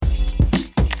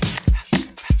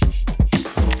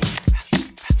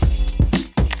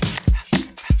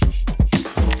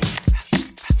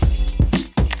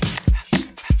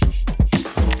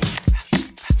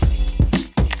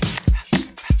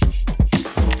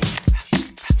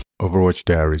Overwatch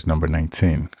Diaries number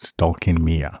 19, Stalking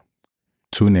Mia.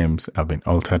 Two names have been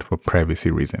altered for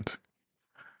privacy reasons.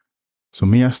 So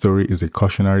Mia's story is a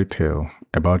cautionary tale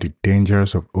about the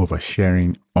dangers of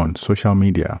oversharing on social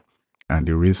media and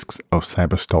the risks of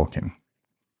cyberstalking.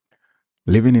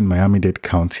 Living in Miami-Dade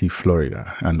County,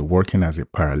 Florida, and working as a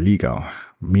paralegal,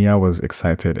 Mia was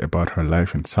excited about her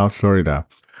life in South Florida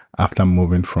after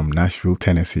moving from Nashville,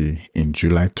 Tennessee in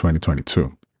July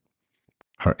 2022.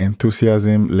 Her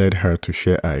enthusiasm led her to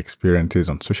share her experiences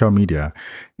on social media,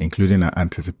 including her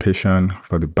anticipation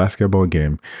for the basketball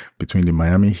game between the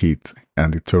Miami Heat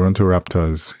and the Toronto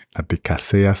Raptors at the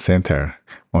Kaseya Center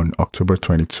on October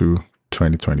 22,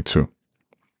 2022.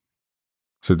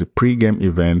 So the pre-game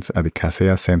events at the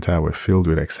Kaseya Center were filled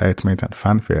with excitement and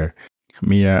fanfare.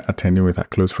 Mia, attending with her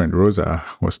close friend Rosa,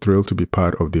 was thrilled to be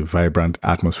part of the vibrant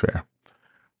atmosphere.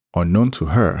 Unknown to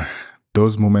her,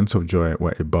 those moments of joy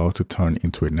were about to turn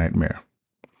into a nightmare.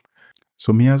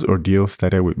 So Mia's ordeal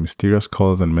started with mysterious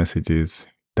calls and messages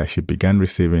that she began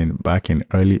receiving back in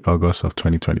early August of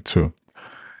 2022.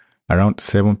 Around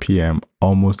 7 p.m.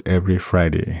 almost every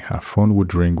Friday, her phone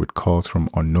would ring with calls from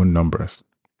unknown numbers,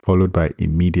 followed by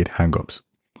immediate hang-ups.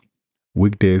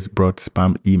 Weekdays brought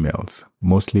spam emails,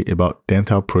 mostly about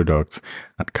dental products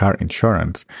and car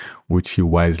insurance, which she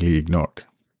wisely ignored.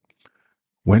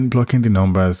 When blocking the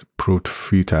numbers proved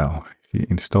futile, she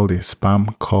installed a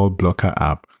spam call blocker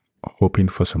app, hoping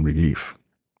for some relief.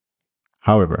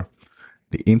 However,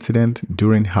 the incident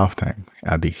during halftime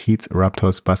at the Heat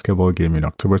Raptors basketball game in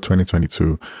October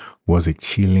 2022 was a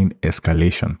chilling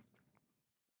escalation.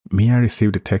 Mia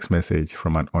received a text message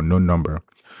from an unknown number,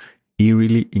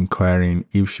 eerily inquiring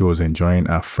if she was enjoying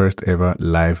her first ever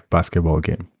live basketball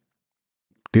game.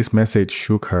 This message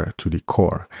shook her to the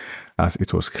core, as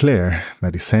it was clear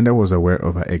that the sender was aware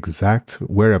of her exact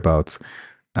whereabouts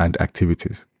and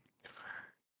activities.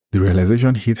 The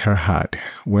realization hit her hard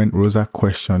when Rosa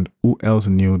questioned who else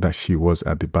knew that she was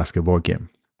at the basketball game.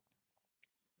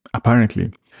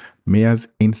 Apparently, Mia's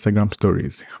Instagram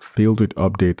stories, filled with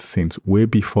updates since way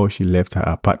before she left her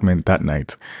apartment that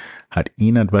night, had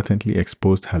inadvertently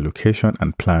exposed her location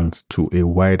and plans to a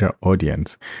wider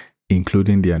audience,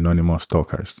 including the anonymous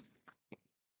stalkers.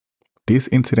 This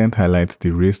incident highlights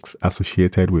the risks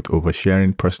associated with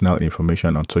oversharing personal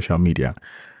information on social media.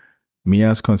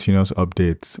 Mia's continuous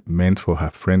updates meant for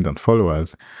her friends and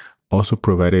followers also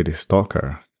provided a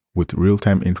stalker with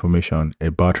real-time information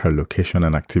about her location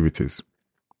and activities.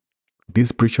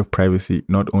 This breach of privacy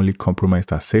not only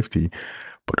compromised her safety,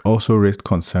 but also raised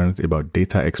concerns about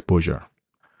data exposure.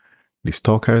 The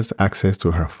stalker's access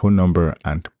to her phone number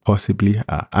and possibly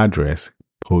her address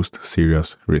posed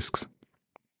serious risks.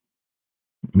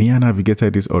 Mia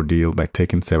navigated this ordeal by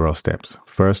taking several steps.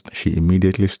 First, she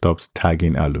immediately stopped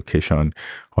tagging her location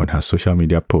on her social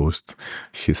media posts.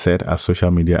 She set her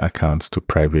social media accounts to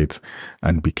private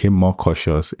and became more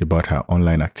cautious about her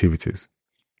online activities.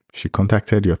 She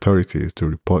contacted the authorities to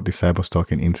report the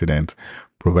cyberstalking incident,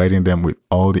 providing them with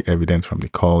all the evidence from the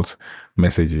calls,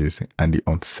 messages, and the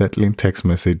unsettling text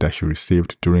message that she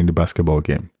received during the basketball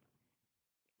game.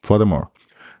 Furthermore,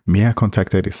 Mia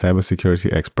contacted a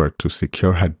cybersecurity expert to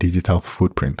secure her digital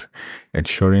footprint,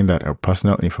 ensuring that her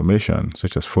personal information,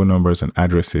 such as phone numbers and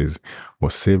addresses,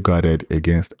 was safeguarded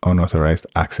against unauthorized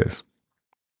access.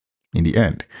 In the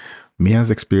end,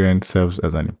 Mia's experience serves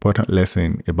as an important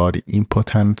lesson about the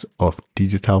importance of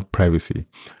digital privacy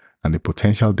and the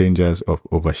potential dangers of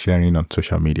oversharing on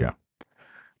social media.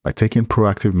 By taking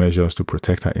proactive measures to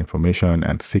protect her information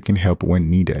and seeking help when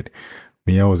needed,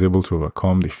 Mia was able to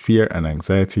overcome the fear and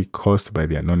anxiety caused by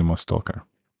the anonymous stalker.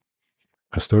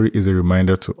 Her story is a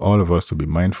reminder to all of us to be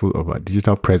mindful of our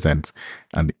digital presence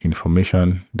and the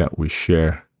information that we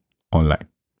share online.